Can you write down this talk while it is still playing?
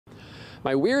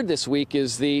My weird this week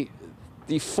is the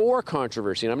fore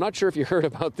controversy, and I'm not sure if you heard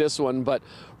about this one, but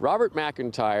Robert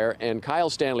MacIntyre and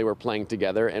Kyle Stanley were playing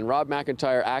together, and Rob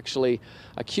MacIntyre actually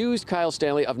accused Kyle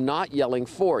Stanley of not yelling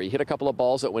fore. He hit a couple of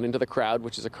balls that went into the crowd,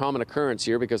 which is a common occurrence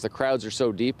here because the crowds are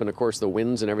so deep and, of course, the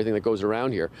winds and everything that goes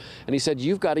around here. And he said,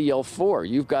 you've got to yell fore.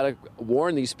 You've got to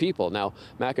warn these people. Now,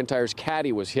 MacIntyre's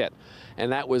caddy was hit,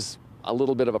 and that was a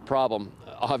little bit of a problem.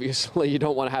 Obviously, you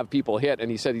don't want to have people hit, and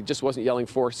he said he just wasn't yelling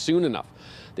fore soon enough.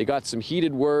 They got some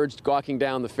heated words, gawking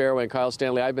down the fairway, and Kyle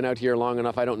Stanley, I've been out here long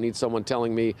enough, I don't need someone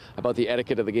telling me about the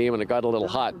etiquette of the game, and it got a little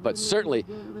hot. But certainly,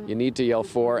 you need to yell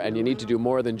fore, and you need to do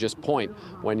more than just point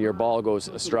when your ball goes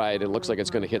astride and looks like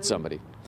it's going to hit somebody.